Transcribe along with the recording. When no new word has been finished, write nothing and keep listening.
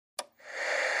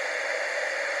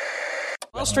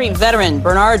Wall Street veteran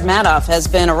Bernard Madoff has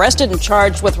been arrested and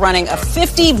charged with running a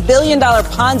 $50 billion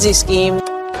Ponzi scheme.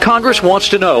 Congress wants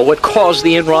to know what caused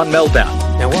the Enron meltdown.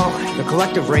 Now, while the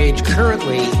collective rage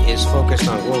currently is focused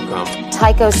on WorldCom,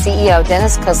 Tyco CEO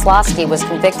Dennis Kozlowski was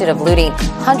convicted of looting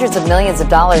hundreds of millions of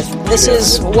dollars. This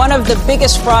is one of the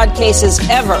biggest fraud cases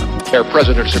ever. Their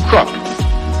president's a crook.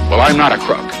 Well, I'm not a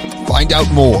crook. Find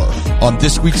out more on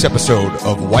this week's episode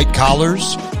of White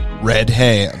Collars, Red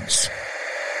Hands.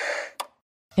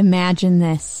 Imagine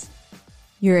this.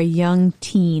 You're a young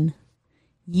teen.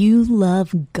 You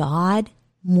love God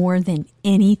more than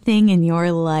anything in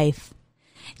your life.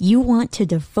 You want to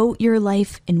devote your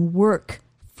life and work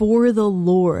for the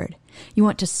Lord. You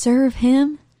want to serve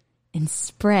Him and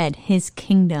spread His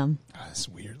kingdom. That's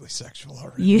weirdly sexual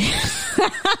already.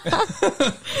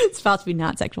 It's about to be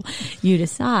not sexual. You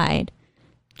decide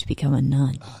to become a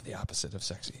nun. The opposite of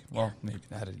sexy. Well, maybe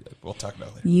not. We'll talk about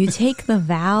it later. You take the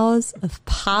vows of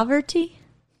poverty,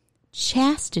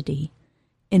 chastity,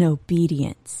 and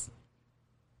obedience.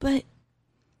 But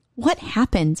what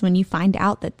happens when you find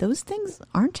out that those things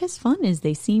aren't as fun as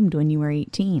they seemed when you were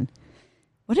 18?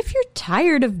 What if you're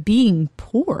tired of being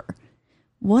poor?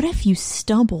 What if you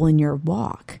stumble in your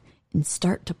walk and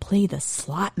start to play the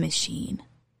slot machine?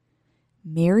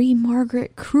 Mary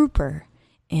Margaret Kruper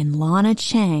and Lana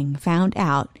Chang found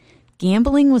out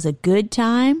gambling was a good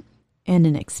time and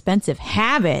an expensive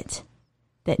habit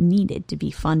that needed to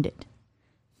be funded.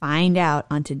 Find out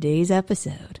on today's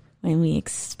episode when we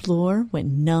explore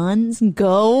when nuns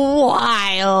go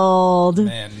wild.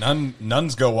 Man,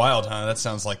 nuns go wild, huh? That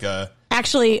sounds like a...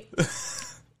 Actually,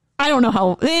 I don't know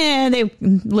how... they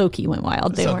low-key went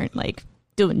wild. They weren't, like,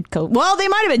 doing coke. Well, they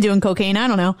might have been doing cocaine. I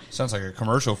don't know. Sounds like a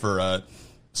commercial for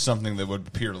something that would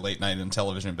appear late night on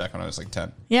television back when I was, like,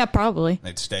 10. Yeah, probably.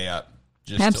 They'd stay up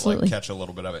just Absolutely. to, like, catch a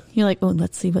little bit of it. You're like, oh,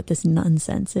 let's see what this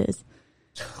nonsense is.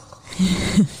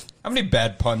 How many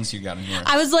bad puns you got in here?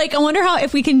 I was like, I wonder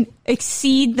if we can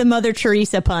exceed the Mother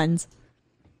Teresa puns.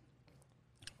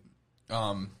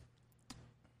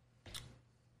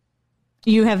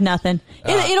 You have nothing.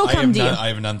 It'll come to you. I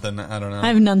have nothing. I don't know. I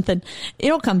have nothing.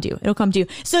 It'll come to you. It'll come to you.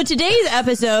 So today's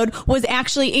episode was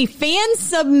actually a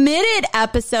fan-submitted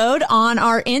episode on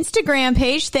our Instagram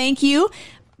page. Thank you,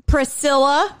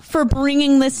 Priscilla, for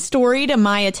bringing this story to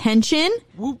my attention.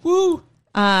 Woo woo.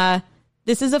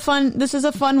 This is a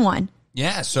fun one.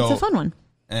 Yeah, so it's a fun one.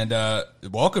 And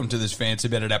welcome to this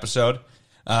fan-submitted episode.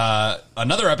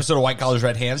 Another episode of White Collars,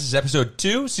 Red Hands. This is episode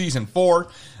 2, season 4.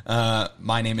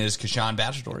 My name is Kashan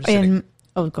Bachelor.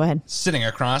 Go ahead. Sitting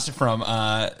across from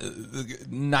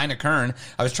Nina Kern.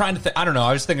 I was trying to I don't know.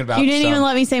 I was thinking about... You didn't even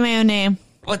let me say my own name.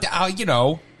 What? You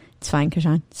know. It's fine,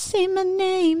 Kashan. Say my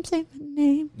name. Say my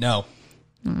name. No.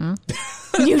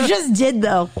 You just did,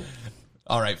 though.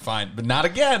 All right, fine. But not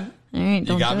again. All right,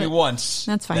 you got me once.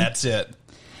 That's fine. That's it.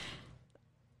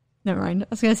 Never mind. I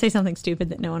was going to say something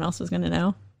stupid that no one else was going to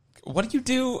know. What do you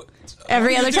do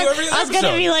every other time? I was going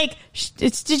to be like,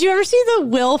 did you ever see the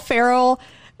Will Ferrell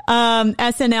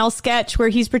SNL sketch where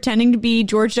he's pretending to be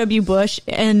George W. Bush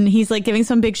and he's like giving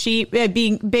some big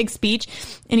speech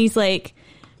and he's like,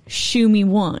 shoe me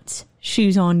once,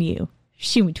 shoes on you.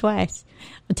 Shoe me twice.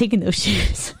 I'm taking those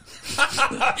shoes.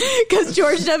 Because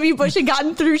George W. Bush had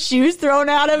gotten through shoes thrown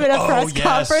at him at a press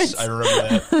conference. I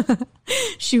remember that.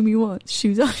 Shoe me once,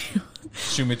 shoes on you.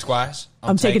 Shoe me twice.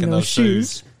 I'm taking those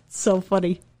shoes. So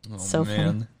funny. So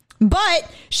funny. But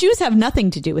shoes have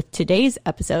nothing to do with today's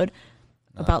episode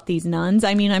about these nuns.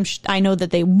 I mean, I know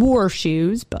that they wore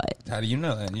shoes, but... How do you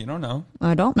know that? You don't know.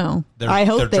 I don't know. I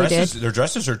hope they did. Their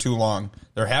dresses are too long.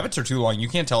 Their habits are too long. You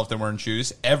can't tell if they're wearing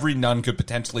shoes. Every nun could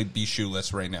potentially be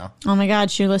shoeless right now. Oh my God,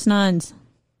 shoeless nuns.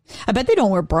 I bet they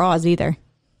don't wear bras either.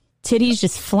 Titties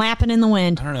just flapping in the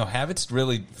wind. I don't know. Habits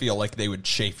really feel like they would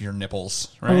chafe your nipples,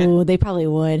 right? Oh, they probably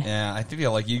would. Yeah, I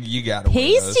feel like you got to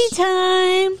pasty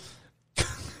time.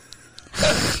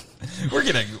 We're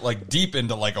getting like deep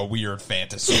into like a weird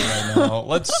fantasy right now.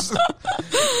 Let's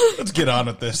get on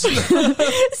with this.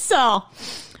 So,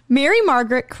 Mary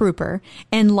Margaret Kruper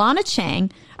and Lana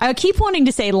Chang. I keep wanting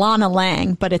to say Lana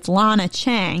Lang, but it's Lana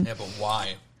Chang. Yeah, but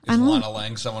why? Is Lana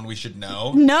Lang someone we should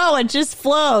know? No, it just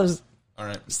flows. All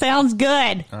right. Sounds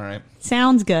good. All right.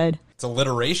 Sounds good. It's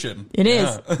alliteration. It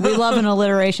is. We love an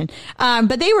alliteration.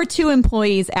 But they were 2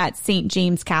 employees at St.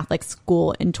 James Catholic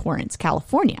School in Torrance,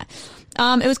 California.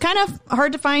 It was kind of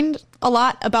hard to find a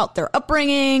lot about their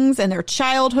upbringings and their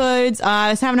childhoods. I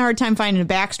was having a hard time finding a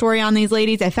backstory on these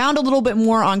ladies. I found a little bit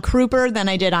more on Kruper than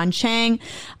I did on Chang.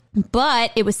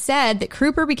 But it was said that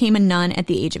Kruper became a nun at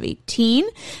the age of 18.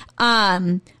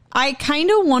 I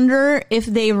kind of wonder if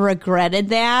they regretted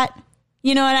that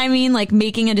You know what I mean? Like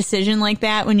making a decision like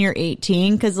that when you're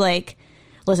 18. Because, like,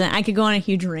 listen, I could go on a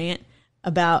huge rant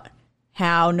about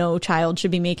how no child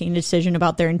should be making a decision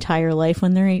about their entire life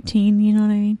when they're 18. You know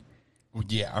what I mean?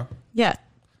 Yeah. Yeah.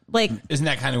 Like, isn't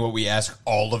that kind of what we ask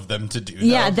all of them to do?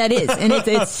 Yeah, though? that is. And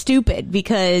it's stupid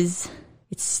because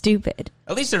it's stupid.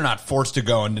 At least they're not forced to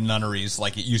go into nunneries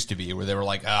like it used to be, where they were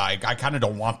like, I kind of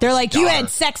don't want this. They're like, daughter. you had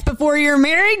sex before you were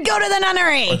married? Go to the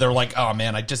nunnery. Or they're like, oh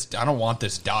man, I don't want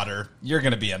this daughter. You're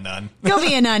going to be a nun. Go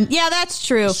be a nun. Yeah, that's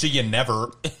true. See you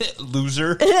never,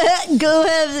 loser. Go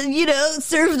have,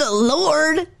 serve the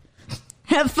Lord.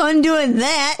 Have fun doing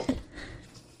that.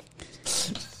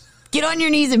 Get on your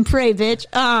knees and pray, bitch.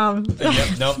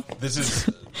 Yep, nope, this is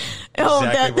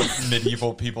exactly what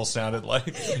medieval people sounded like.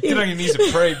 Get on your knees and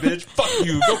pray, bitch. Fuck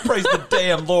you. Go praise the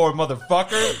damn Lord,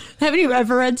 motherfucker. Haven't you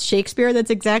ever read Shakespeare? That's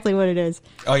exactly what it is.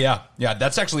 Oh, yeah. Yeah,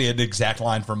 that's actually an exact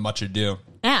line from Much Ado.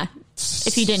 Yeah.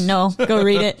 If you didn't know, go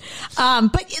read it.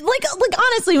 But like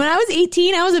honestly, when I was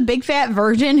 18, I was a big fat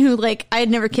virgin who I had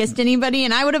never kissed anybody,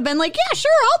 and I would have been like, yeah,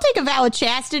 sure, I'll take a vow of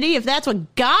chastity if that's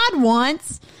what God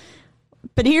wants.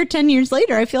 But here, 10 years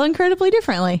later, I feel incredibly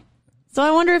differently. So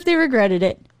I wonder if they regretted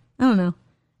it. I don't know.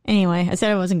 Anyway, I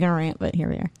said I wasn't going to rant, but here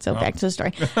we are. So back to the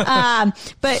story.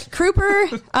 But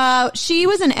Kruper, she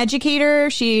was an educator.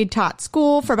 She taught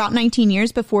school for about 19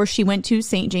 years before she went to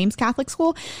St. James Catholic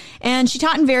School. And she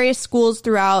taught in various schools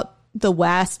throughout the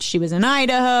West. She was in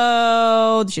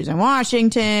Idaho, she was in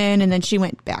Washington, and then she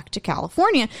went back to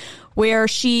California, where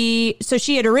she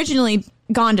had originally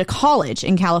gone to college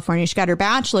in California. She got her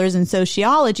bachelor's in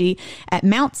sociology at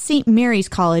Mount St. Mary's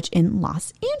College in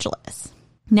Los Angeles.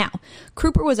 Now,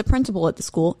 Kruper was a principal at the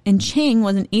school, and Chang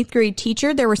was an 8th grade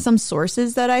teacher. There were some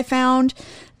sources that I found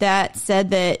that said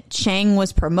that Chang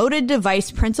was promoted to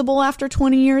vice principal after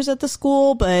 20 years at the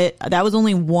school, but that was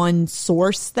only one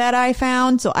source that I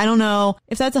found. So I don't know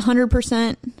if that's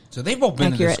 100%. So they've both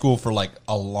been accurate. in the school for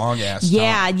a long ass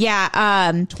time.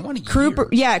 Yeah. 20 Kruper, years.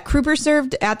 Yeah, Kruper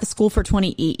served at the school for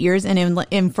 28 years,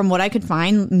 and from what I could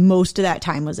find, most of that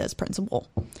time was as principal.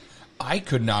 I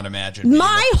could not imagine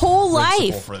my whole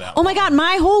life. For that oh my God,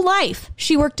 my whole life.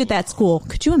 She worked at that school.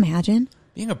 Could you imagine?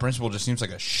 Being a principal just seems like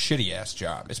a shitty ass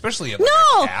job, especially at a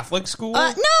Catholic school.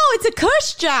 No, it's a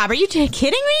cush job. Are you kidding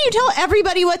me? You tell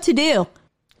everybody what to do.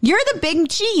 You're the big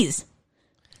cheese.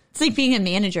 It's like being a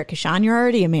manager, Kashan. You're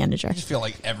already a manager. I just feel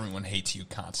like everyone hates you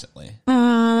constantly.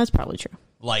 That's probably true.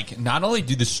 Like, not only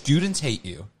do the students hate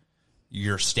you,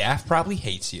 your staff probably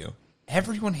hates you.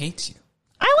 Everyone hates you.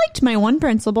 I liked my one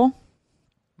principal.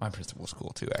 My principal was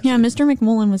cool, too, actually. Yeah, Mr.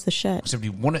 McMullen was the shit. Except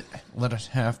he wouldn't let us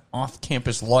have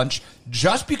off-campus lunch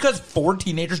just because 4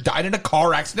 teenagers died in a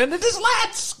car accident at his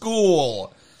last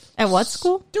school. At what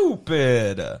school?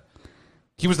 Stupid.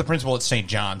 He was the principal at St.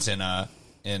 John's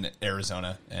in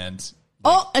Arizona, and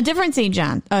a different St.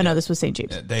 John. Oh no, this was St.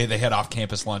 James. They had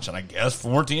off-campus lunch, and I guess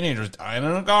 4 teenagers died in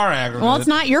a car accident. Well, it's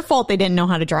not your fault they didn't know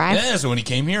how to drive. Yeah, so when he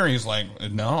came here, he was like,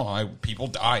 "No, people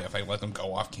die if I let them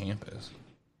go off campus."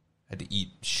 I had to eat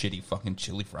shitty fucking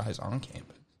chili fries on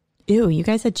campus. Ew, you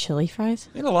guys had chili fries?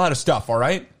 We had a lot of stuff, all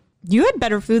right? You had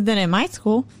better food than in my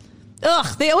school.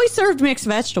 Ugh, they always served mixed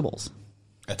vegetables.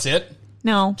 That's it?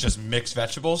 No. Just mixed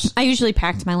vegetables? I usually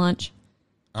packed my lunch.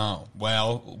 Oh,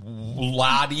 well,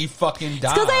 lottie fucking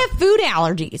die. It's because I have food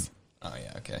allergies. Oh,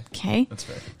 yeah, okay. Okay. That's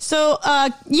fair. So, I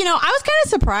was kind of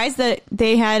surprised that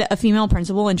they had a female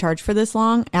principal in charge for this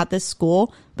long at this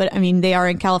school. But, I mean, they are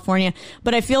in California.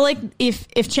 But I feel like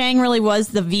if Chang really was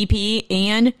the VP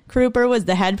and Kruper was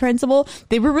the head principal,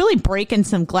 they were really breaking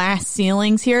some glass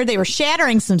ceilings here. They were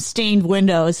shattering some stained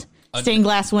windows. Stained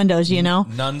glass windows,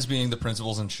 Nuns being the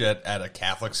principals and shit at a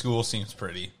Catholic school seems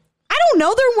pretty... I don't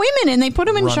know. They're women, and they put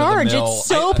them in charge. It's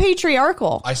so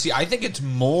patriarchal. I see. I think it's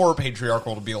more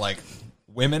patriarchal to be like,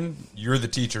 women, you're the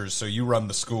teachers, so you run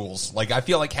the schools. Like, I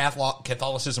feel like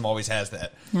Catholicism always has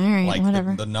that. All right, like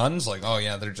whatever. The nuns, like, oh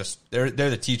yeah, they're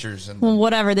the teachers. And well,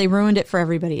 whatever. They ruined it for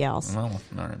everybody else. Well,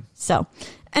 all right. So,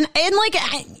 and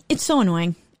it's so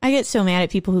annoying. I get so mad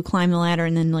at people who climb the ladder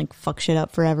and then fuck shit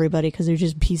up for everybody because they're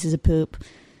just pieces of poop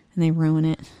and they ruin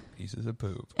it. Pieces of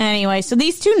poop. Anyway, so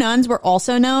these 2 nuns were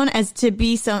also known as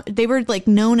they were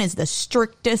known as the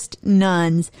strictest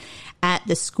nuns at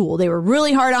the school. They were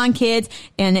really hard on kids,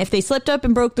 and if they slipped up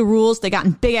and broke the rules, they got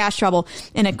in big ass trouble.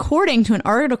 And according to an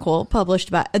article published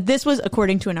by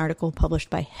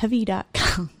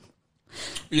Heavy.com.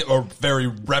 Yeah, or very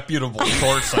reputable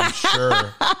source, I'm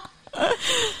sure.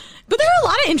 But there are a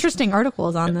lot of interesting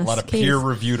articles on this. A lot of case.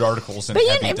 Peer-reviewed articles. But you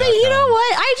know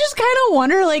what? I just kind of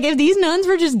wonder, if these nuns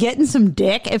were just getting some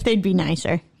dick, if they'd be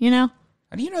nicer,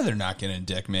 How do you know they're not getting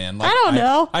dick, man? I don't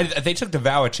know. They took the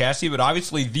vow of chastity, but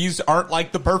obviously these aren't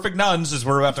like the perfect nuns, as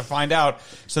we're about to find out.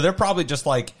 So they're probably just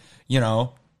like,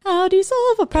 how do you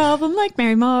solve a problem like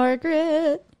Mary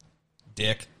Margaret?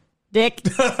 Dick.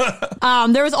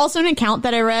 There was also an account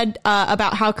that I read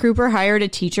about how Cooper hired a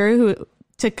teacher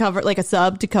to cover, like a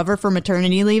sub to cover for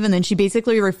maternity leave, and then she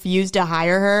basically refused to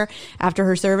hire her after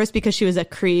her service because she was a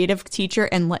creative teacher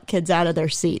and let kids out of their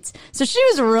seats. So she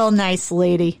was a real nice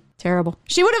lady. Terrible.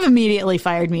 She would have immediately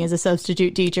fired me as a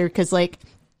substitute teacher because, like,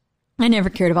 I never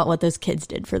cared about what those kids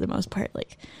did for the most part.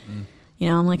 Like,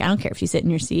 I'm like, I don't care if you sit in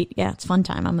your seat. Yeah, it's fun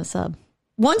time. I'm a sub.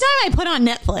 One time I put on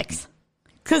Netflix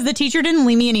because the teacher didn't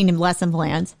leave me any lesson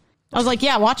plans. I was like,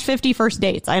 yeah, watch 50 First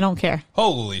Dates. I don't care.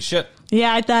 Holy shit.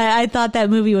 Yeah, I thought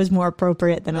that movie was more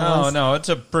appropriate than it was. Oh, no, it's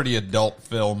a pretty adult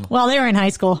film. Well, they were in high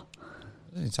school.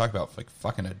 Did you talk about like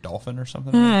fucking a dolphin or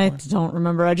something? I don't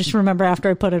remember. I just remember after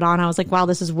I put it on, I was like, wow,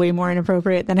 this is way more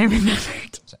inappropriate than I remembered.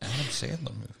 It's an Adam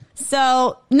Sandler movie.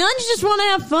 So nuns just want to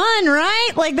have fun,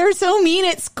 right? Like, they're so mean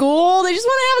at school. They just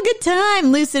want to have a good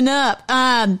time, loosen up.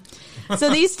 So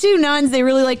these two nuns, they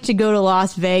really like to go to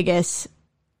Las Vegas.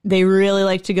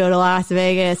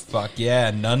 Fuck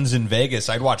yeah, Nuns in Vegas.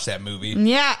 I'd watch that movie.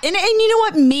 Yeah, and you know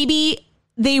what? Maybe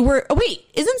they were... Oh, wait,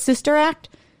 isn't Sister Act?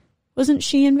 Wasn't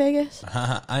she in Vegas?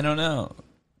 I don't know.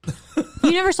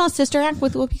 You never saw Sister Act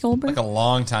with Whoopi Goldberg? Like a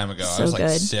long time ago. So I was like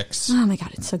good. 6. Oh my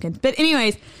God, it's so good. But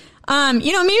anyways, maybe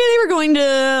they were going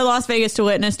to Las Vegas to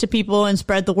witness to people and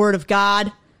spread the word of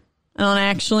God. I don't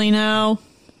actually know.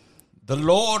 The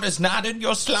Lord is not in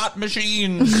your slot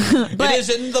machines. It is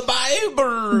in the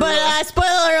Bible. But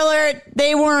spoiler alert,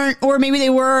 they weren't, or maybe they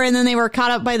were, and then they were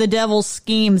caught up by the devil's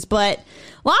schemes. But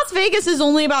Las Vegas is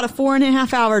only about a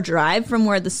 4.5 hour drive from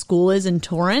where the school is in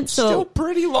Torrance. So still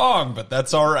pretty long, but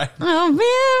that's all right. Oh man,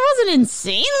 it was an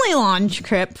insanely long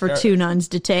trip for two nuns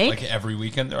to take. Like every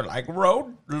weekend, they're like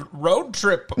road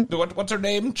trip. What's her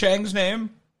name? Chang's name?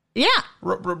 Yeah.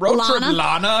 Road Lana. trip,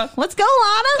 Lana. Let's go,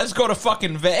 Lana. Let's go to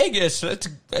fucking Vegas.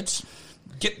 Let's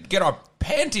get our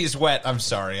panties wet. I'm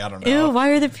sorry, I don't know. Ew,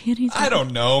 why are the panties wet? I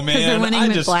don't know, man. They're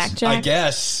winning with blackjack? I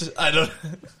guess. I don't...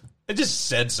 I just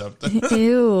said something.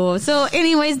 Ew. So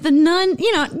anyways, the nuns,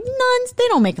 they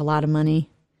don't make a lot of money.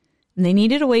 And they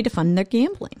needed a way to fund their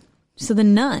gambling. So the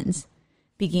nuns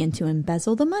began to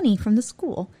embezzle the money from the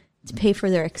school to pay for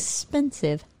their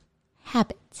expensive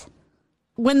habits.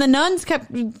 When the nuns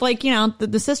kept,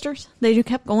 the sisters, they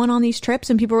kept going on these trips,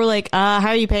 and people were like, how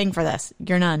are you paying for this?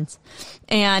 You're nuns.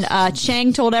 And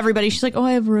Chang told everybody, she's like, oh,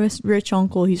 I have a rich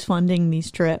uncle. He's funding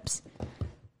these trips.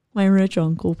 My rich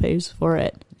uncle pays for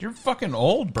it. You're fucking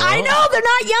old, bro. I know, they're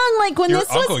not young. Like, when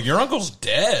your uncle's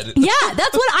dead. Yeah,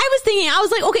 that's what I was thinking. I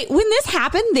was like, okay, when this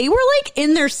happened, they were like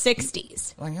in their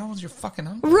 60s. Like, how old's your fucking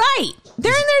uncle? Right.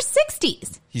 They're in their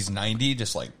 60s. He's 90,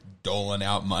 just like doling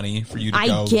out money for you to I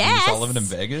go. guess. He's all living in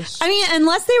Vegas. I mean,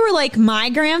 unless they were like my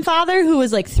grandfather, who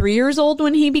was like 3 years old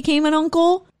when he became an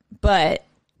uncle. But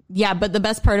yeah, but the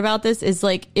best part about this is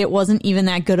like, it wasn't even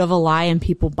that good of a lie and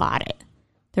people bought it.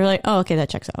 They're like, oh, okay, that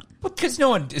checks out. Because no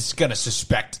one is going to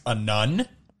suspect a nun.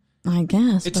 I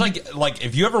guess. It's like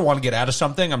if you ever want to get out of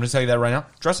something, I'm going to tell you that right now,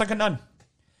 dress like a nun.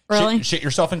 Really? Shit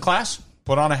yourself in class,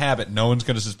 put on a habit. No one's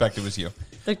going to suspect it was you.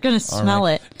 They're going to smell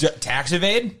it. Tax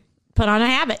evade? Put on a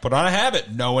habit. Put on a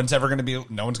habit. Nuns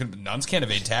can't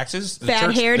evade taxes.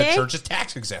 Bad hair day? The church is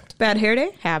tax exempt. Bad hair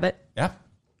day? Habit. Yeah.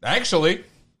 Actually,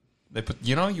 they put,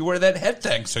 you wear that head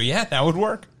thing, so yeah, that would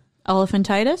work.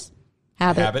 Elephantitis?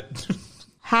 Habit.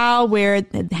 How were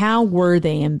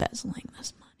they embezzling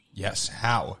this money? Yes,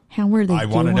 how? How were they I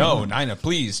want to know. it? Nina,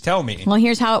 please tell me. Well,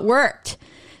 here's how it worked.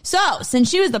 So, since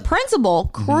she was the principal,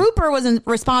 Cooper was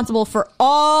responsible for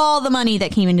all the money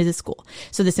that came into the school.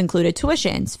 So this included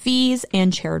tuitions, fees,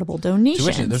 and charitable donations.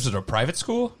 Tuition? This is a private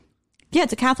school? Yeah,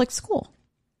 it's a Catholic school.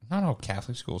 Not all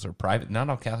Catholic schools are private. Not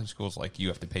all Catholic schools, like, you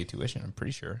have to pay tuition, I'm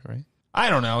pretty sure, right? I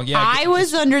don't know. Yeah, I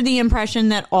was under the impression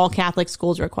that all Catholic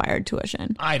schools required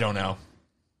tuition. I don't know.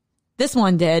 This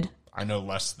one did. I know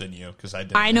less than you because I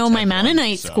did. I know my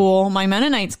Mennonite school. My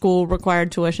Mennonite school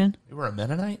required tuition. You were a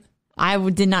Mennonite? I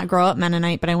did not grow up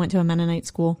Mennonite, but I went to a Mennonite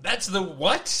school. That's the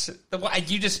what?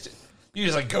 You just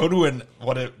like go to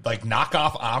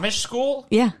knockoff Amish school?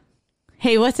 Yeah.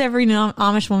 Hey, what's every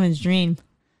Amish woman's dream?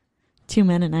 To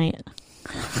Mennonite.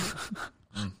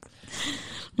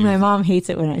 My mom hates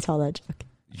it when I tell that joke.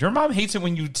 Your mom hates it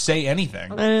when you say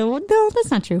anything. No,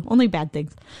 that's not true. Only bad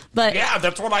things. But yeah,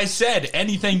 that's what I said.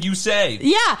 Anything you say.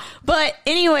 Yeah, but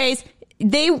anyways,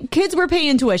 kids were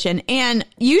paying tuition, and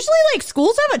usually like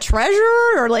schools have a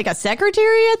treasurer or like a secretary,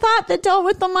 I thought, that dealt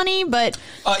with the money, but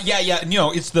yeah. You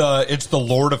know, it's the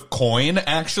Lord of Coin,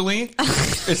 actually.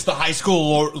 It's the high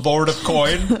school Lord of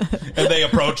Coin, and they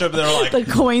approach him. They're like, the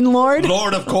coin lord.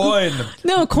 Lord of Coin.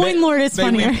 No, coin lord is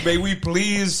funnier. May we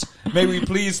please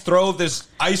throw this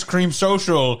ice cream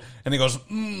social? And he goes,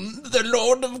 the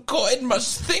Lord of Coin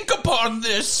must think upon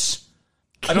this.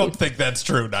 I don't think that's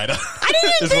true, Nina.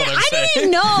 I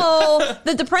didn't know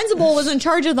that the principal was in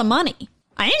charge of the money.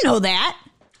 I didn't know that.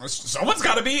 Someone's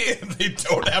got to be. They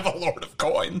don't have a Lord of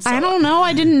Coins. So. I don't know.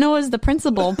 I didn't know as the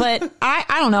principal, but I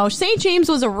don't know. St. James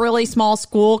was a really small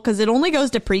school because it only goes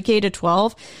to pre-K to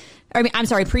 12. I mean, I'm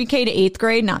sorry, pre-K to 8th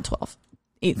grade, not 12.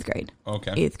 8th grade.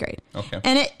 Okay. 8th grade. Okay.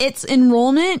 And its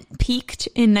enrollment peaked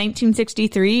in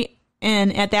 1963.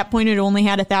 And at that point, it only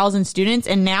had 1,000 students.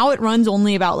 And now it runs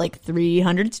only about like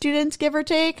 300 students, give or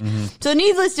take. Mm-hmm. So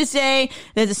needless to say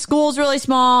that the school's really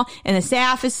small and the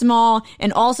staff is small.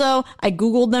 And also, I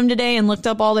Googled them today and looked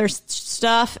up all their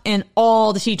stuff. And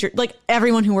all the teachers, like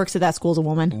everyone who works at that school is a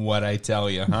woman. What'd I tell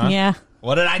you, huh? Yeah.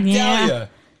 What did I tell you?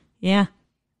 Yeah.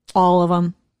 All of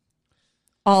them.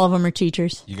 All of them are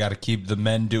teachers. You got to keep the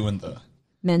men doing the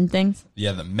men things.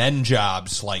 Yeah, the men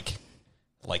jobs like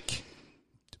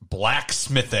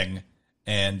blacksmithing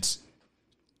and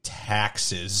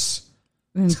taxes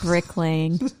and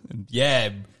bricklaying.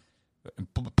 Yeah,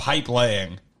 pipe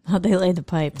laying. Oh, they lay the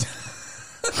pipe.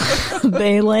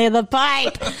 They lay the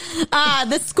pipe.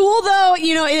 The school, though,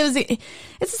 you know, it's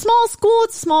a small school.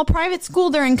 It's a small private school.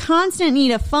 They're in constant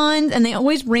need of funds, and they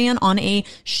always ran on a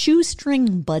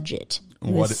shoestring budget.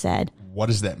 What does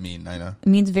that mean, Nina? It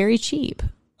means very cheap.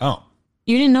 Oh.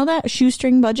 You didn't know that? A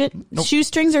shoestring budget? Nope.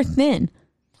 Shoestrings are thin.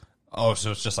 Oh, so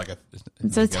it's just like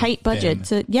it's a tight budget.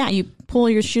 So yeah, you pull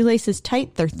your shoelaces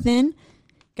tight. They're thin.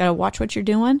 Got to watch what you're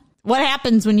doing. What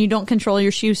happens when you don't control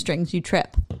your shoestrings? You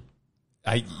trip.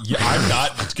 I'm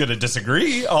not going to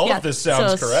disagree. All of this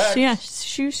sounds correct. Yeah,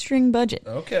 shoestring budget.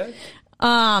 Okay.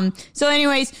 So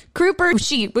anyways, Kruper,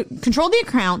 she controlled the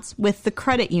accounts with the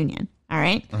credit union. All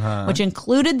right. Which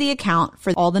included the account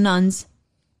for all the nuns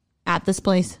at this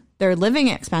place, their living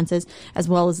expenses, as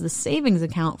well as the savings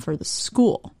account for the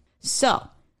school. So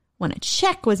when a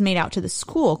check was made out to the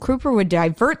school, Kruper would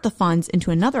divert the funds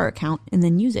into another account and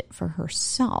then use it for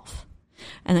herself.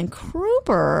 And then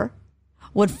Kruper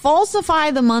would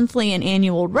falsify the monthly and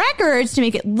annual records to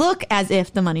make it look as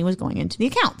if the money was going into the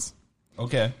accounts.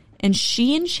 Okay. And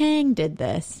she and Chang did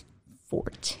this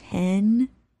for 10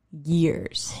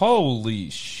 years. Holy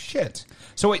shit.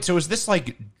 So wait, so is this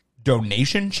like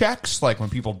donation checks, like when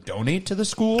people donate to the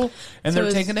school and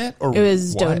they're taking it? Or it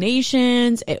was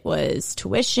donations, it was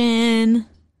tuition.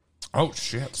 Oh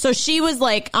shit. So she was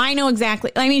like, I know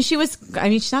exactly.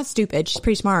 She's not stupid. She's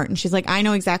pretty smart. And she's like, I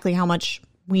know exactly how much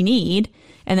we need.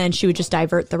 And then she would just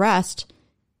divert the rest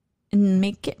and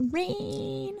make it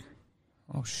rain.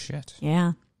 Oh shit.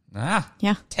 Yeah.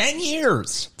 Yeah. 10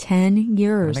 years. 10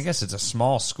 years. I guess it's a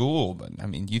small school, but I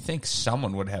mean, you think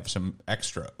someone would have some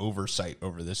extra oversight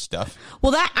over this stuff.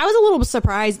 Well, I was a little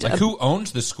surprised. Like, who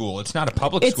owns the school? It's not a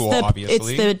public school,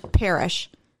 obviously. It's the parish.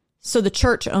 So the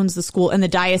church owns the school, and the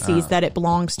diocese that it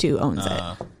belongs to owns it.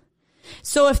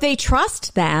 So if they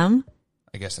trust them,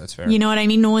 I guess that's fair. You know what I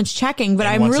mean? No one's checking,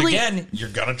 but once again, you're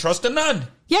going to trust a nun.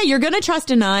 Yeah, you're going to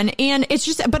trust a nun. And it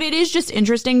is just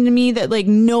interesting to me that like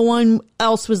no one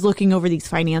else was looking over these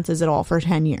finances at all for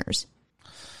 10 years.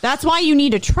 That's why you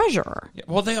need a treasurer. Yeah,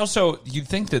 well, you'd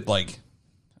think that like,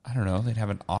 I don't know, they'd have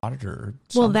an auditor or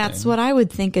something. Well, that's what I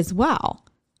would think as well.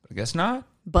 I guess not.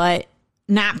 But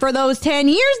not for those 10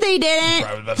 years they didn't.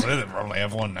 I was about to say they probably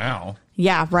have one now.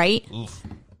 Yeah, right? Oof.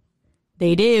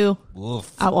 They do.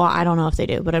 Oof. Well, I don't know if they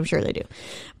do, but I'm sure they do.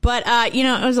 But,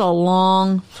 it was a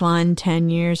long, fun 10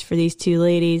 years for these two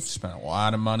ladies. Spent a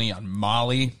lot of money on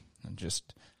Molly and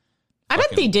just... I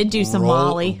bet they did do some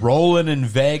Molly. Rolling in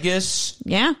Vegas.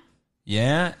 Yeah.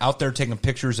 Yeah. Out there taking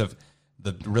pictures of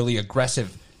the really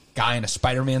aggressive guy in a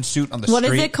Spider-Man suit on the street. What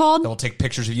is it called? They'll take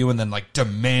pictures of you and then like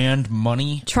demand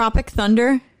money. Tropic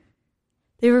Thunder?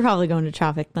 They were probably going to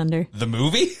Tropic Thunder. The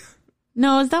movie?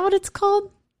 No, is that what it's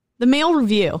called? The Mail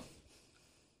Review.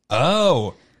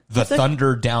 Oh, the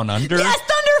Thunder Down Under? Yes,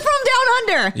 Thunder from Down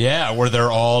Under. Yeah, where they're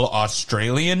all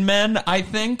Australian men, I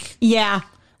think. Yeah,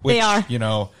 they are. You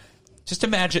know, just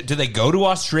imagine, do they go to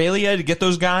Australia to get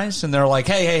those guys? And they're like,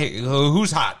 hey,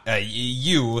 who's hot?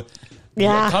 You.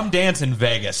 Yeah. Come dance in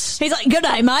Vegas. He's like, good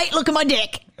day, mate. Look at my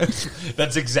dick.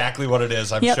 That's exactly what it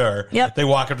is, I'm Yep. sure. Yep. They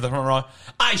walk up to the front row.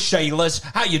 Hi, Sheila's.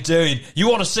 How you doing? You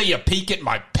want to see a peek at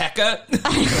my pecker?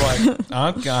 Like,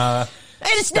 okay.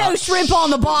 It's no shrimp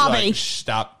on the bobby. Like,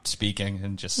 stop speaking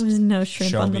and just There's no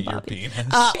shrimp show on the me your bobby. penis.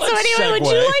 So anyway, would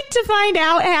you like to find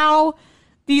out how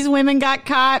these women got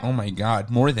caught? Oh my God,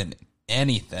 more than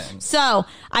anything. So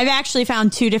I've actually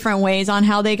found 2 different ways on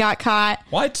how they got caught.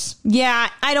 What? Yeah,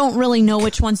 I don't really know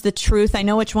which one's the truth. I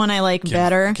know which one I like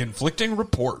better. Conflicting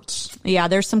reports. Yeah,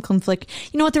 there's some conflict.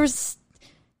 You know what? There's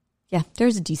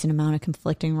a decent amount of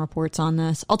conflicting reports on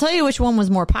this. I'll tell you which one was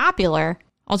more popular.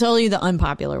 I'll tell you the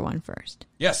unpopular one first.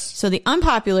 Yes. So the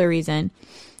unpopular reason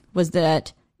was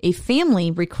that a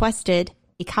family requested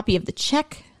a copy of the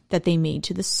check that they made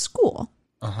to the school.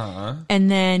 Uh-huh. And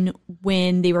then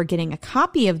when they were getting a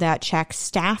copy of that check,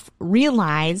 staff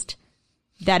realized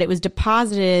that it was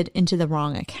deposited into the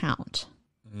wrong account.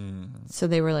 So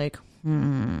they were like,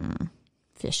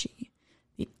 fishy.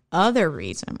 The other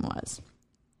reason was,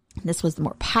 this was the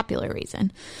more popular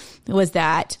reason, was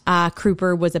that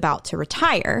Kruper was about to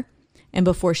retire. And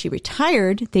before she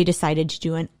retired, they decided to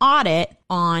do an audit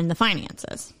on the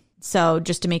finances. So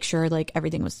just to make sure like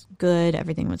everything was good,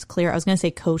 everything was clear. I was going to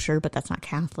say kosher, but that's not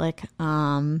Catholic.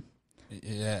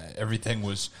 Yeah, everything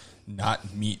was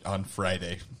not meat on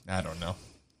Friday. I don't know.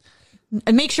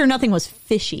 And make sure nothing was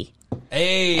fishy.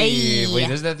 Hey, wait,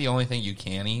 is that the only thing you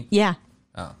can eat? Yeah.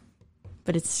 Oh.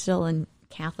 But it's still a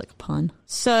Catholic pun.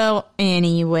 So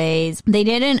anyways, they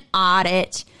did an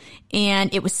audit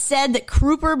and it was said that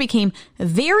Kruper became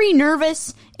very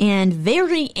nervous and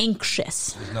very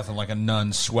anxious. There's nothing like a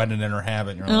nun sweating in her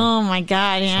habit. You're like, Oh my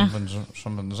God, yeah.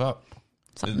 Something's up.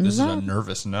 Something's This is up. a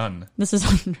nervous nun. This is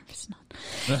a nervous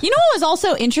nun. You know what was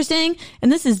also interesting? And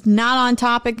this is not on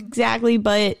topic exactly,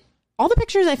 but all the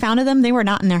pictures I found of them, they were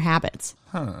not in their habits.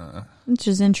 Huh. Which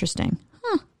is interesting.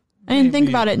 I didn't think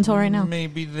about it until right now.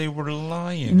 Maybe they were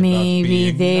lying. Maybe about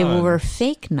being they nuns. were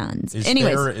fake nuns.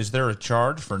 Anyways, Anyways, is there a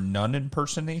charge for nun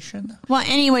impersonation? well,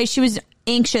 anyway, she was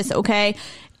anxious, okay?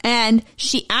 And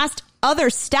she asked other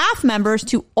staff members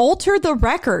to alter the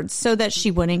records so that she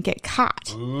wouldn't get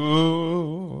caught.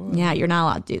 Ooh. Yeah, you're not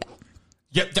allowed to do that.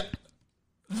 Yep.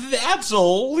 That's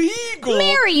illegal.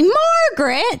 Mary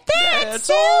Margaret, that's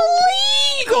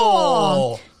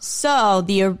illegal. So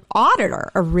the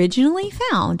auditor originally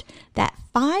found that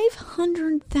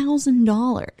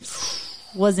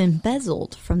 $500,000 was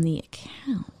embezzled from the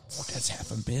account. Oh, that's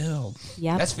 $500 million.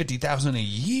 Yep. That's $50,000 a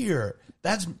year.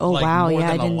 That's Oh, like wow, more yeah,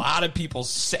 I than a didn't- lot of people's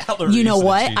salaries. You know that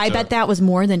what? she I took. bet that was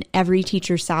more than every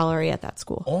teacher's salary at that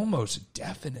school. Almost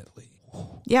definitely.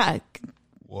 Yeah.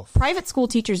 Woof. Private school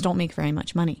teachers don't make very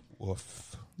much money.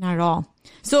 Woof. Not at all.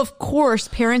 So, of course,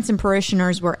 parents and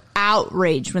parishioners were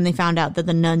outraged when they found out that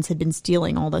the nuns had been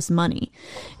stealing all this money.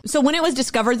 So when it was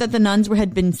discovered that the nuns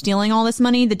had been stealing all this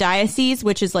money, the diocese,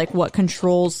 which is like what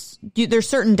controls, there's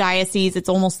certain dioceses, it's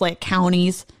almost like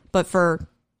counties, but for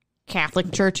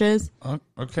Catholic churches.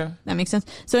 Okay. That makes sense.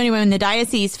 So anyway, when the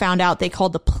diocese found out, they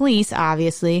called the police,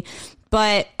 obviously.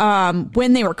 But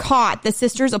when they were caught, the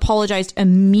sisters apologized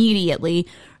immediately,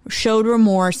 showed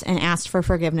remorse, and asked for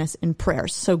forgiveness and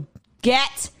prayers. So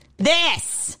get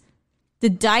this. The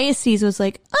diocese was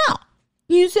like, oh,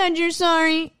 you said you're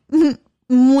sorry. We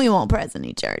won't press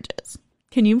any charges.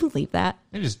 Can you believe that?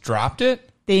 They just dropped it.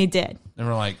 They did. They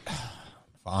were like,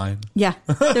 fine. Yeah.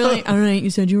 They're like, all right, you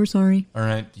said you were sorry. All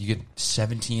right, you get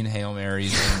 17 Hail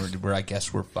Marys, and I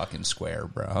guess we're fucking square,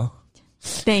 bro.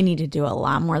 They need to do a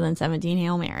lot more than 17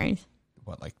 Hail Marys.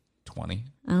 What, like 20?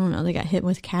 I don't know. They got hit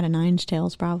with cat o' nine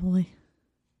tails, probably.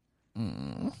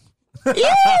 Ew! Why'd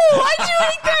you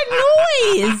make that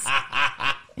noise?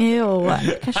 Ew.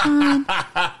 Kashan.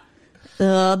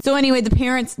 So anyway, the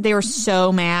parents, they were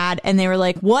so mad, and they were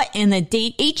like, what in the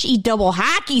H-E double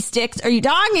hockey sticks are you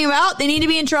talking about? They need to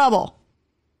be in trouble.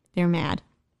 They were mad.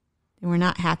 They were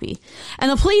not happy. And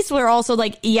the police were also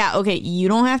like, yeah, okay, you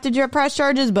don't have to press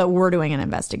charges, but we're doing an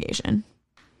investigation.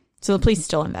 So the police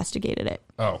still investigated it.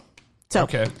 Oh. So,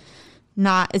 Okay.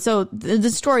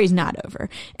 The story's not over.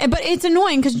 But it's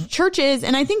annoying because churches,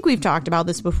 and I think we've talked about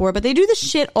this before, but they do this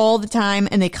shit all the time,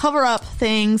 and they cover up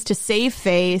things to save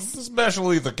face.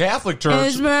 Especially the Catholic Church.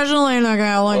 Especially in the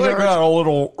Catholic They Church. got a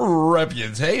little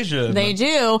reputation. They do.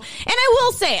 And I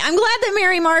will say, I'm glad that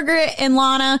Mary Margaret and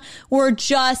Lana were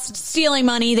just stealing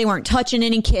money. They weren't touching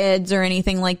any kids or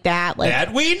anything like that. Like,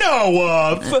 That we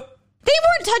know of. they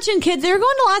weren't touching kids. They were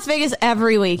going to Las Vegas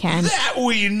every weekend. That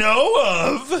we know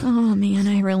of. Oh, man,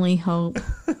 I really hope. But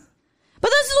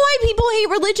this is why people hate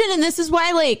religion, and this is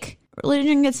why, like,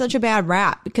 religion gets such a bad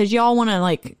rap, because y'all want to,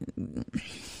 like,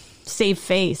 save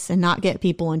face and not get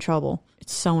people in trouble.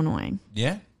 It's so annoying.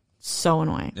 Yeah. So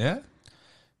annoying. Yeah.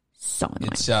 So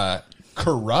annoying. It's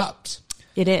corrupt.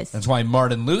 It is. That's why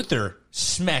Martin Luther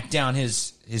smack down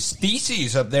his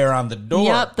theses up there on the door.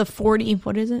 Yep, the 40,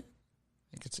 what is it?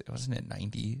 I think wasn't it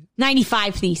 90?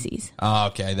 95 theses. Oh,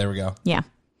 okay, there we go. Yeah.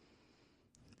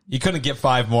 You couldn't get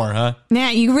 5 more, huh? Nah,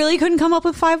 you really couldn't come up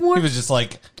with 5 more? He was just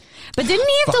like... But didn't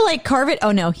he have to like carve it?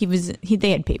 Oh no,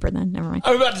 they had paper then. Never mind.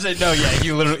 I was about to say, no,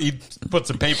 yeah, he put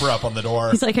some paper up on the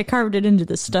door. He's like, I carved it into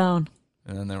the stone.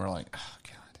 And then they were like, oh,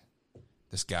 God,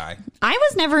 this guy. I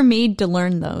was never made to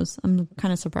learn those. I'm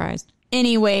kind of surprised.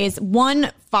 Anyways, one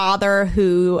father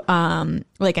who,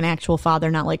 like an actual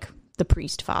father, not like the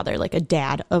priest father, like a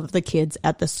dad of the kids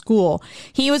at the school,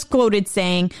 he was quoted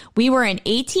saying, "We were an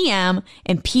ATM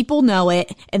and people know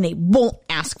it and they won't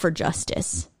ask for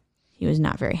justice." He was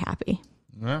not very happy.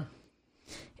 Yeah.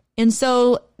 And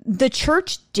so the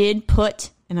church did put,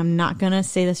 and I'm not going to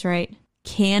say this right,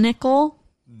 canonical.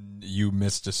 You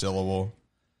missed a syllable.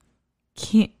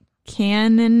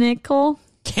 Canonical?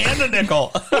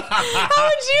 Canonical. How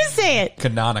would you say it?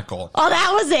 Canonical. Oh,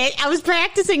 that was it. I was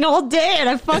practicing all day and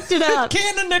I fucked it up.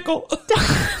 Canonical.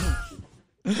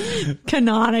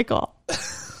 Canonical.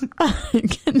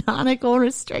 Canonical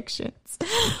restrictions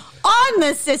on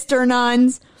the sister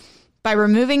nuns by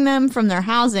removing them from their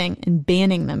housing and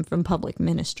banning them from public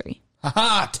ministry.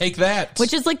 Haha, take that.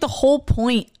 Which is like the whole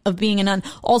point of being a nun.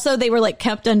 Also, they were like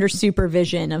kept under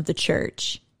supervision of the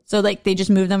church. So like they just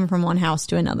moved them from one house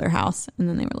to another house and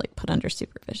then they were like put under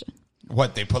supervision.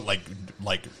 What, they put like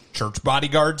church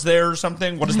bodyguards there or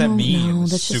something? What does that mean? No,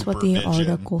 that's just what the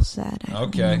article said. I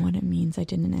don't know what it means. I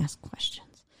didn't ask questions.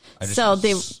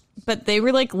 But they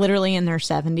were like literally in their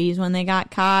 70s when they got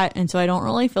caught. And so I don't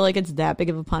really feel like it's that big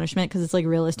of a punishment because it's like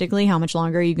realistically, how much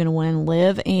longer are you going to want to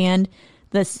live? And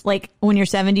this, like when you're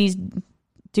 70s,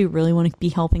 do you really want to be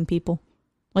helping people?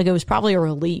 Like it was probably a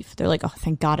relief. They're like, oh,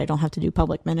 thank God I don't have to do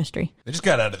public ministry. They just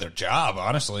got out of their job,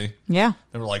 honestly. Yeah.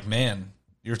 They were like, man,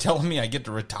 you're telling me I get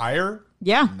to retire?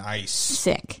 Yeah. Nice.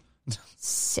 Sick.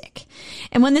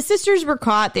 And when the sisters were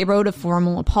caught, they wrote a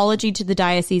formal apology to the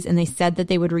diocese and they said that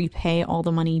they would repay all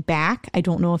the money back. I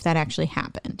don't know if that actually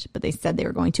happened, but they said they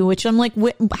were going to, which I'm like,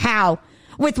 how?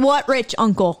 With what, rich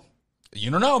uncle?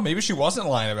 You don't know. Maybe she wasn't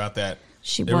lying about that.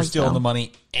 They were stealing the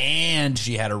money and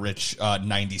she had a rich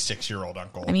 96-year-old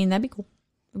uncle. I mean, that'd be cool.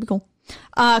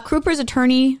 Kruper's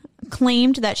attorney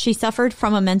claimed that she suffered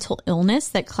from a mental illness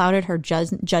that clouded her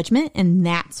judgment, and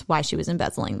that's why she was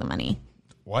embezzling the money.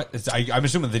 What? I'm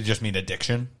assuming they just mean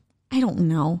addiction. I don't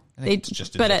know. I think it's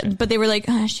just addiction. But they were like,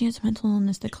 she has a mental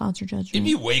illness that clouds her judgment. It'd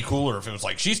be way cooler if it was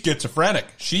like, she's schizophrenic.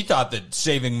 She thought that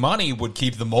saving money would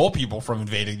keep the mole people from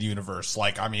invading the universe.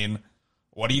 Like, I mean,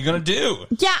 what are you going to do?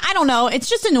 Yeah, I don't know. It's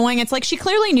just annoying. It's like she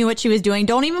clearly knew what she was doing.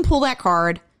 Don't even pull that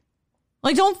card.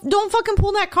 Like, don't fucking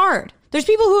pull that card. There's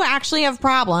people who actually have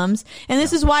problems, and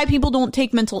this is why people don't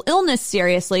take mental illness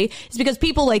seriously. It's because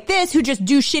people like this who just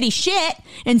do shitty shit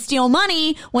and steal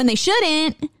money when they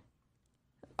shouldn't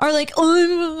are like,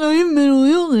 oh, I have mental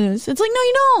illness. It's like, no,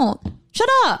 you don't. Shut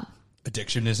up.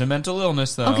 Addiction is a mental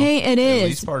illness, though. Okay, it is. At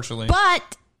least partially.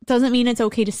 But doesn't mean it's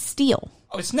okay to steal.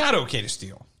 Oh, it's not okay to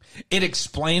steal. It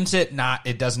explains it,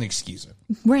 it doesn't excuse it.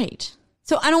 Right.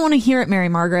 So I don't want to hear it, Mary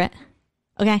Margaret.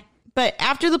 Okay? But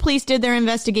after the police did their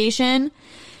investigation,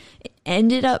 it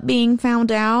ended up being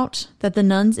found out that the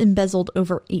nuns embezzled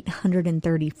over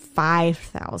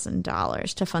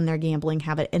 $835,000 to fund their gambling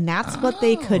habit. And that's what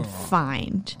they could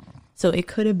find. So it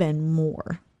could have been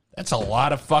more. That's a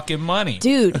lot of fucking money.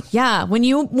 Dude, yeah. When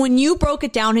you broke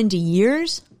it down into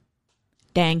years,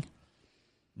 dang.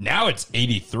 Now it's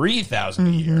 $83,000 a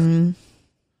year.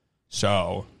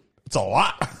 So it's a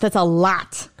lot. That's a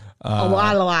lot. A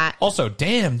lot. Also,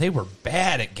 damn, they were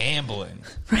bad at gambling.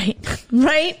 Right.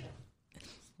 Like,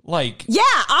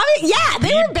 they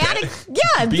were bad at,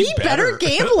 be better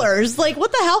gamblers. Like,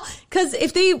 what the hell? Because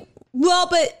if they,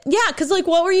 because like,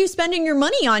 what were you spending your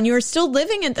money on? You were still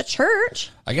living at the church.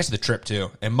 I guess the trip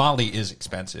too. And Molly is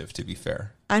expensive, to be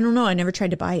fair. I don't know. I never tried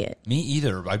to buy it. Me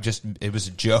either. It was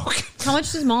a joke. How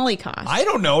much does Molly cost? I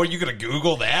don't know. Are you going to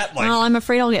Google that? Well, I'm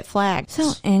afraid I'll get flagged.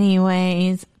 So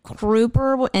anyways,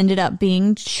 Kruper ended up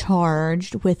being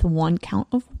charged with 1 count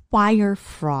of wire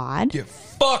fraud. Get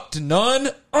fucked,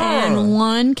 nun. And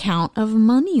 1 count of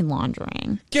money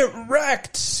laundering. Get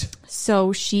wrecked.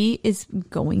 So she is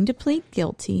going to plead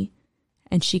guilty,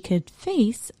 and she could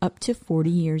face up to 40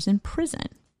 years in prison.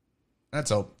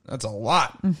 That's a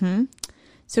lot. Mm-hmm.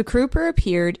 So Kruper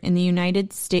appeared in the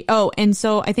United States. Oh, and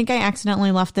so I think I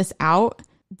accidentally left this out.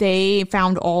 They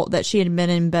found that she had been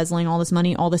embezzling all this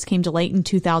money. All this came to light in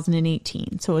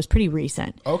 2018. So it was pretty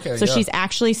recent. Okay. So she's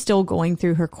actually still going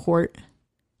through her court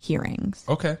hearings.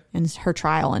 Okay. And her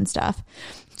trial and stuff.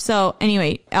 So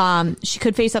anyway, she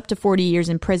could face up to 40 years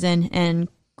in prison. And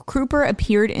Kruper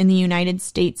appeared in the United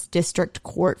States District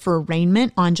Court for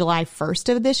arraignment on July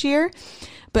 1st of this year,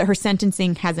 but her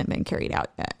sentencing hasn't been carried out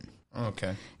yet.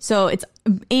 Okay. So it's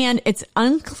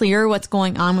unclear what's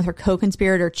going on with her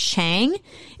co-conspirator Chang,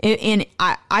 and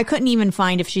I couldn't even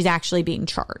find if she's actually being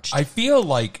charged. I feel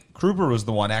like Kruper was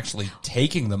the one actually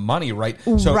taking the money, right?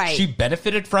 So she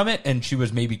benefited from it, and she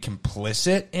was maybe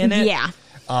complicit in it. Yeah.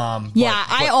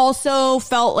 I also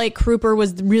felt like Kruper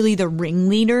was really the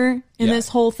ringleader in this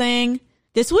whole thing.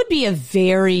 This would be a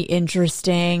very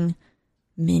interesting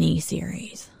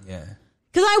mini-series. Yeah.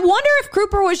 Because I wonder if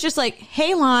Kruper was just like,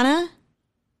 hey, Lana,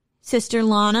 Sister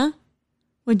Lana,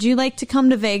 would you like to come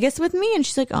to Vegas with me? And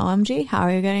she's like, OMG, how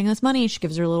are you getting this money? And she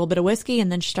gives her a little bit of whiskey,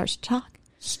 and then she starts to talk.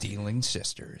 Stealing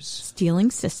Sisters. Stealing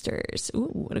Sisters. Ooh,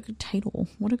 what a good title.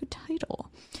 What a good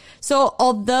title. So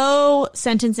although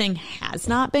sentencing has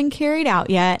not been carried out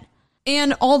yet,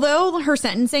 and although her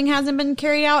sentencing hasn't been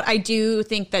carried out, I do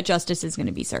think that justice is going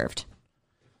to be served.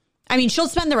 I mean, she'll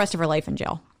spend the rest of her life in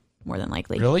jail, more than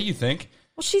likely. Really? You think?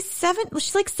 Well,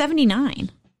 she's like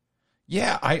 79.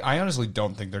 Yeah, I honestly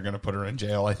don't think they're going to put her in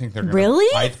jail. I think they're going Really?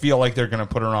 I feel like they're going to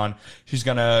put her on. She's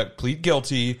going to plead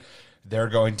guilty. They're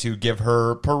going to give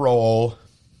her parole,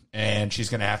 and she's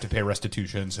going to have to pay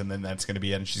restitutions, and then that's going to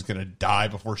be it, and she's going to die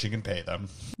before she can pay them.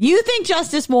 You think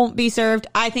justice won't be served?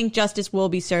 I think justice will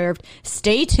be served.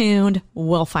 Stay tuned.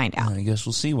 We'll find out. I guess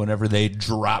we'll see whenever they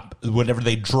drop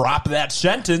that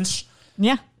sentence.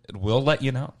 Yeah. We'll let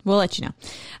you know. We'll let you know.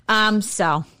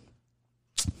 So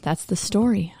that's the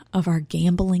story of our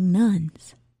gambling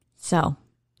nuns. So,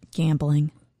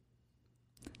 gambling.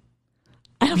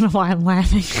 I don't know why I'm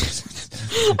laughing.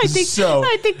 I think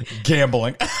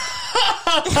gambling.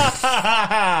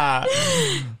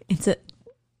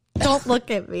 Don't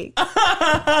look at me.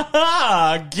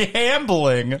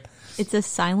 Gambling. It's a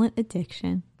silent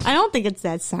addiction. I don't think it's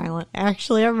that silent.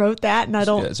 Actually, I wrote that, and I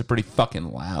don't. It's a pretty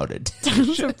fucking loud addiction.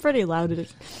 It's a pretty loud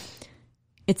addiction.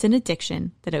 It's an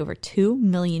addiction that over 2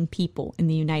 million people in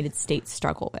the United States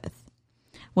struggle with.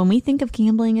 When we think of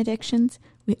gambling addictions,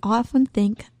 we often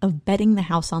think of betting the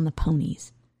house on the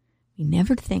ponies. We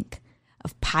never think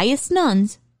of pious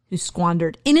nuns who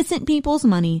squandered innocent people's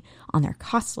money on their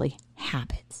costly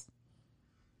habits.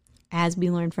 As we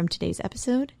learned from today's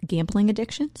episode, gambling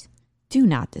addictions do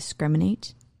not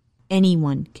discriminate.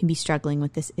 Anyone can be struggling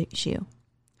with this issue.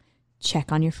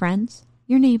 Check on your friends,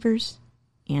 your neighbors,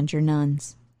 and your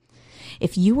nuns.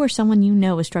 If you or someone you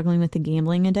know is struggling with a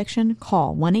gambling addiction,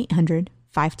 call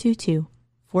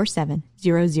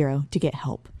 1-800-522-4700 to get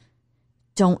help.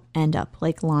 Don't end up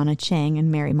like Lana Chang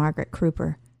and Mary Margaret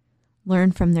Kruper.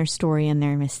 Learn from their story and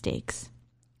their mistakes.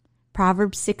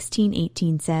 Proverbs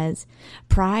 16:18 says,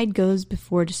 pride goes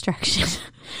before destruction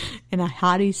and a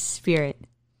haughty spirit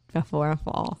before a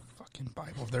fall. Fucking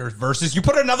Bible. There's verses. You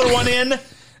put another one in.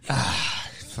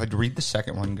 If I'd read the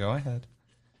second one, go ahead.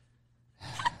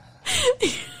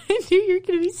 I knew you were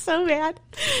going to be so mad.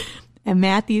 And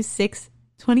Matthew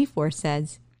 6:24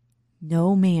 says,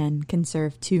 no man can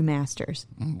serve two masters.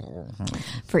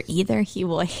 For either he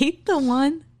will hate the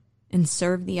one and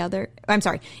serve the other.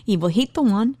 He will hate the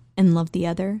one and love the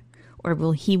other,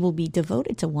 or he will be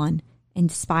devoted to one and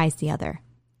despise the other.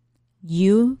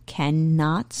 You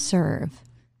cannot serve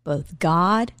both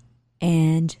God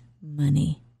and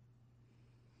money.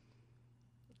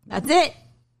 That's it.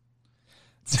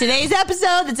 It's today's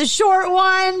episode. It's a short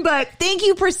one, but thank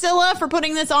you, Priscilla, for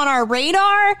putting this on our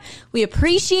radar. We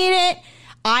appreciate it.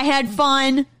 I had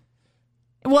fun.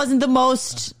 It wasn't the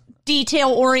most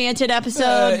detail-oriented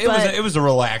episode. It was a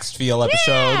relaxed feel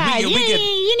episode. Yeah, you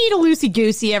need a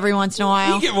loosey-goosey every once in a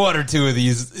while. We get one or two of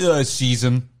these a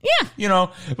season. Yeah. You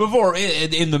know, before,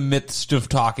 in the midst of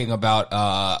talking about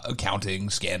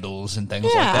accounting scandals and things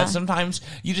like that, sometimes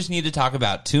you just need to talk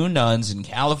about two nuns in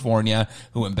California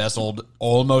who embezzled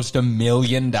almost $1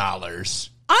 million.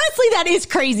 Honestly, that is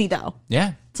crazy, though.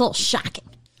 Yeah. It's a little shocking.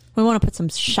 We want to put some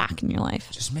shock in your life.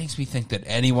 Just makes me think that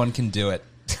anyone can do it.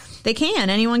 They can.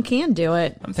 Anyone can do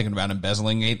it. I'm thinking about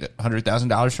embezzling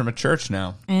 $800,000 from a church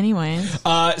now. Anyways.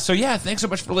 So, yeah, thanks so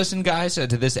much for listening, guys, to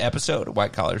this episode of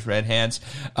White Collars, Red Hands.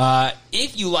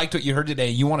 If you liked what you heard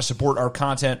today, you want to support our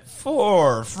content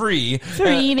for free.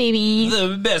 Free, baby.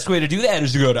 The best way to do that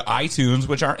is to go to iTunes,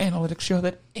 which our analytics show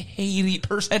that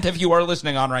 80% of you are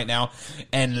listening on right now,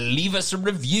 and leave us a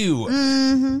review.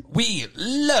 Mm-hmm. We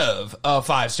love a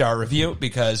 5-star review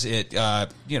because it, I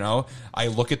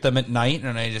look at them at night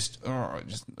and I just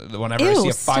whenever I see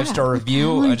a 5-star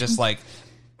review, I just like,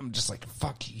 I'm just like,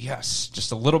 fuck yes,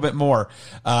 just a little bit more.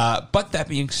 But that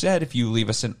being said, if you leave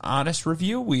us an honest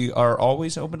review, we are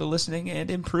always open to listening and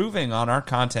improving on our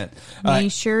content. We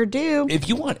sure do. If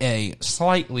you want a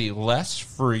slightly less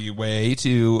free way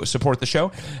to support the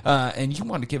show, and you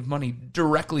want to give money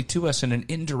directly to us in an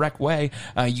indirect way,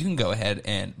 you can go ahead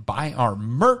and buy our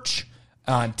merch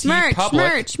on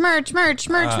TeePublic.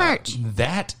 Merch.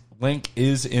 That link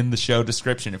is in the show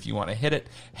description. If you want to hit it,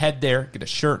 head there, get a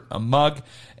shirt, a mug,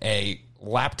 a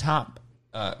laptop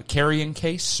carrying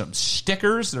case, some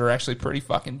stickers that are actually pretty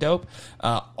fucking dope.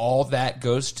 All that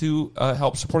goes to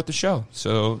help support the show.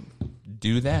 So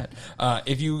do that.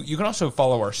 If you can also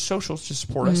follow our socials to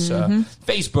support us.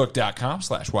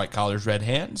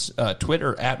 Facebook.com/whitecollarsredhands,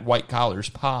 Twitter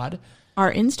 @whitecollarspod.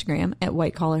 Our Instagram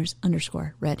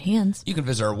 @whitecollars_redhands. You can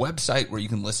visit our website where you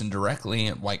can listen directly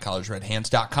at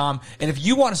whitecollarsredhands.com. And if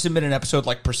you want to submit an episode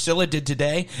like Priscilla did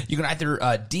today, you can either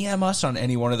DM us on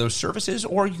any one of those services,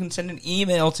 or you can send an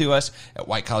email to us at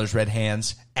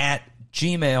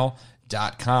whitecollarsredhands@gmail.com.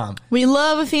 We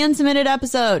love a fan submitted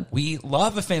episode. We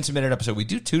love a fan submitted episode. We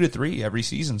do 2 to 3 every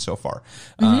season so far.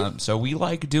 So we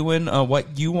like doing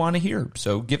what you want to hear.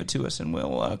 So give it to us and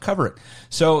we'll cover it.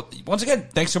 So once again,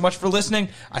 thanks so much for listening.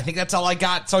 I think that's all I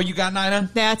got. That's all you got, Nina?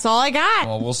 That's all I got.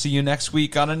 Well, we'll see you next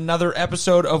week on another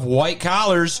episode of White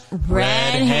Collars,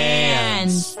 Red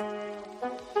Hands.